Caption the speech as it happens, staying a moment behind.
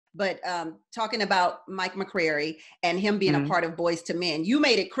but talking about Mike McCary and him being a part of Boyz II Men, you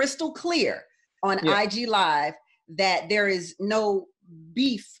made it crystal clear on IG Live that there is no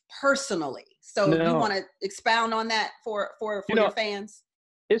beef personally. So you want to expound on that for your fans?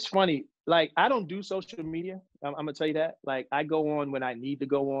 It's funny. Like, I don't do social media. I'm gonna tell you that. Like, I go on when I need to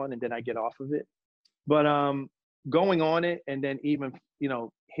go on, and then I get off of it. But going on it, and then even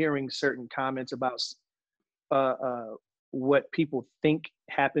hearing certain comments about what people think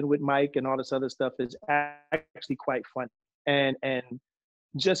happened with Mike and all this other stuff is actually quite fun. And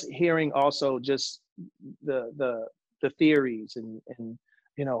just hearing also just the theories and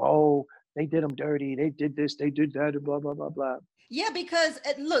oh, they did him dirty, they did this, they did that, blah blah blah blah. Yeah, because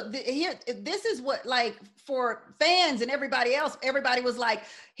look, here, this is what, like, for fans and everybody else, everybody was like,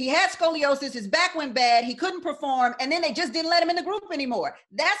 he had scoliosis, his back went bad, he couldn't perform, and then they just didn't let him in the group anymore.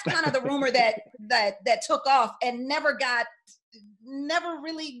 That's kind of the rumor that took off and never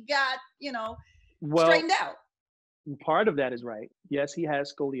really got, straightened out. Part of that is right. Yes, he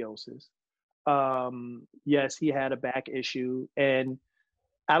has scoliosis. Yes, he had a back issue, and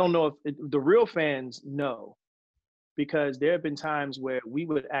I don't know if the real fans know. Because there have been times where we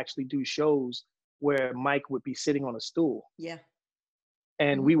would actually do shows where Mike would be sitting on a stool. Yeah.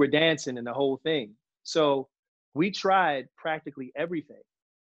 And we were dancing and the whole thing. So we tried practically everything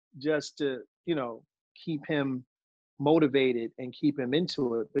just to, keep him motivated and keep him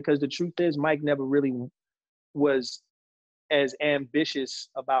into it. Because the truth is, Mike never really was as ambitious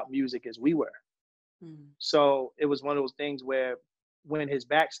about music as we were. So it was one of those things where when his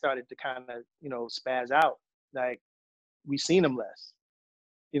back started to kind of, spaz out, like, we seen him less.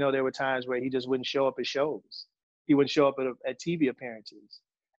 There were times where he just wouldn't show up at shows. He wouldn't show up at TV appearances.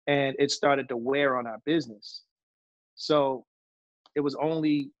 And it started to wear on our business. So it was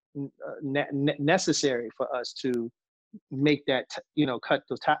only necessary for us to make that, cut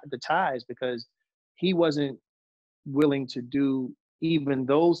the ties, because he wasn't willing to do even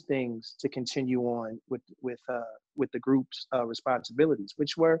those things to continue on with the group's responsibilities,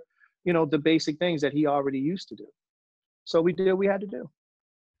 which were, the basic things that he already used to do. So we did what we had to do.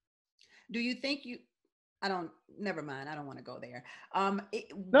 Do you think never mind. I don't want to go there.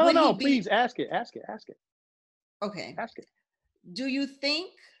 No, please ask it. Okay. Ask it. Do you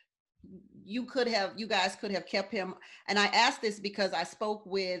think you guys could have kept him? And I asked this because I spoke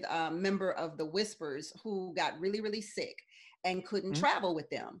with a member of the Whispers who got really, really sick and couldn't travel with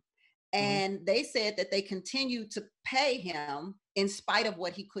them. And they said that they continued to pay him in spite of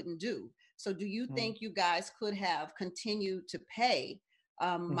what he couldn't do. So do you think you guys could have continued to pay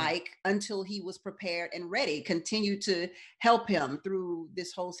Mike until he was prepared and ready, continue to help him through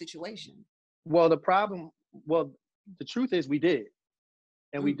this whole situation? Well, the truth is we did.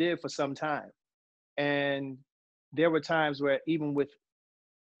 And we did for some time. And there were times where even with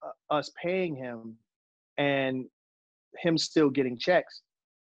us paying him and him still getting checks,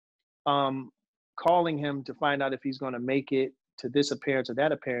 calling him to find out if he's going to make it to this appearance or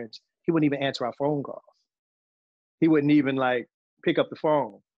that appearance, he wouldn't even answer our phone calls. He wouldn't even pick up the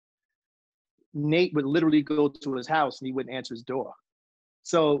phone. Nate would literally go to his house and he wouldn't answer his door.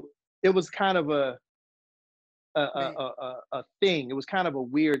 So it was kind of a thing. It was kind of a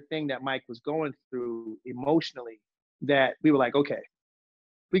weird thing that Mike was going through emotionally, that we were like, okay,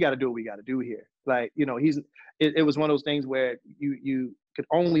 we got to do what we got to do here. Like, it was one of those things where you could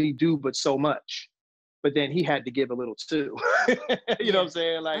only do but so much. But then he had to give a little too. You know what I'm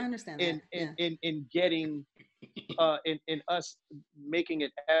saying? Like, I understand in getting, in us making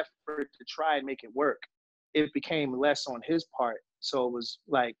an effort to try and make it work, it became less on his part. So it was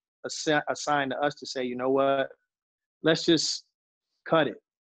like a sign to us to say, you know what, let's just cut it,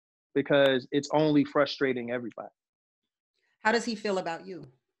 because it's only frustrating everybody. How does he feel about you?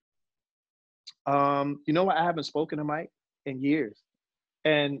 You know what? I haven't spoken to Mike in years.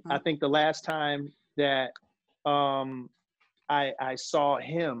 And I think the last time that I saw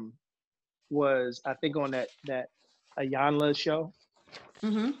him was, I think, on that Ayanla show.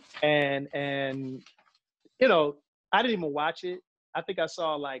 And I didn't even watch it. I think I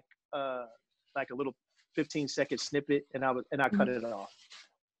saw like a little 15-second snippet, and I cut it off,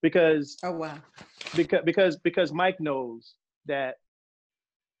 because because Mike knows that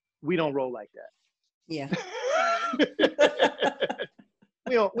we don't roll like that. Yeah.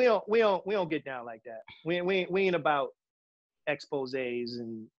 we don't get down like that. We ain't about exposés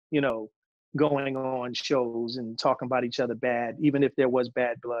and going on shows and talking about each other bad, even if there was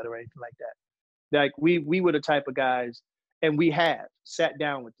bad blood or anything like that. Like, we were the type of guys, and we have sat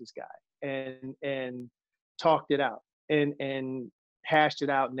down with this guy and talked it out and hashed it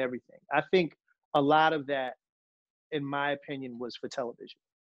out and everything. I think a lot of that, in my opinion, was for television.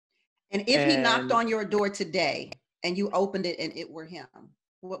 And if he knocked on your door today and you opened it and it were him,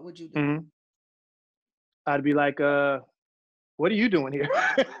 what would you do? I'd be like, what are you doing here?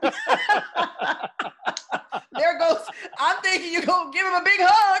 There goes. I'm thinking you're gonna give him a big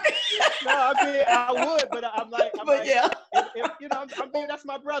hug. No, I mean I would, but I'm like, yeah, if, you know, I'm being, that's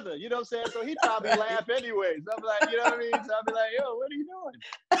my brother. You know what I'm saying? So he'd probably laugh anyways. I'm like, you know what I mean? So I'd be like, yo, what are you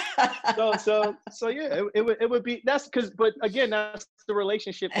doing? So yeah, it would be, that's because, but again, that's the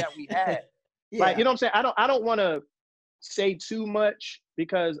relationship that we had. Yeah. Like, you know what I'm saying? I don't want to say too much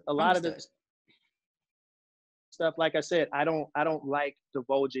because a lot of the stuff, like I said, I don't like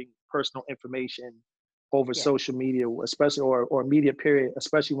divulging personal information over social media, especially or media period,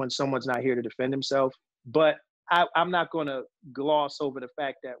 especially when someone's not here to defend himself. But I'm not going to gloss over the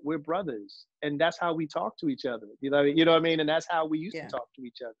fact that we're brothers, and that's how we talk to each other. You know what I mean? And that's how we used to talk to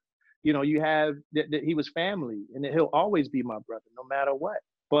each other. You know, you have that he was family, and he'll always be my brother, no matter what.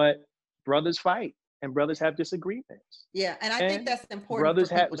 But brothers fight, and brothers have disagreements. Yeah, and I think that's important brothers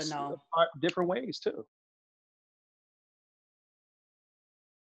for people to know. Different ways too.